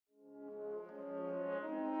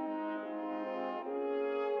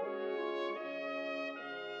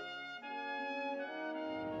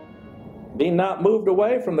Be not moved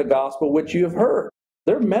away from the gospel which you have heard.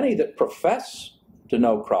 There are many that profess to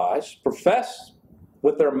know Christ, profess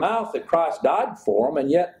with their mouth that Christ died for them, and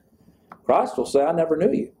yet Christ will say, I never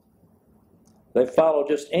knew you. They follow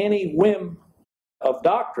just any whim of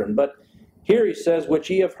doctrine. But here he says, which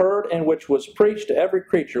ye have heard and which was preached to every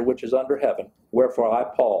creature which is under heaven. Wherefore I,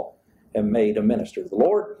 Paul, am made a minister. The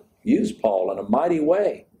Lord used Paul in a mighty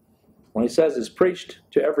way. When he says it's preached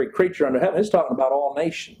to every creature under heaven, he's talking about all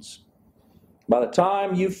nations. By the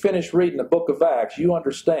time you finish reading the book of Acts, you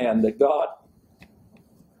understand that God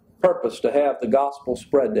purposed to have the gospel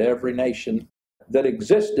spread to every nation that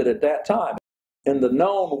existed at that time, in the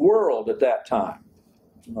known world at that time.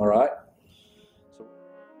 All right?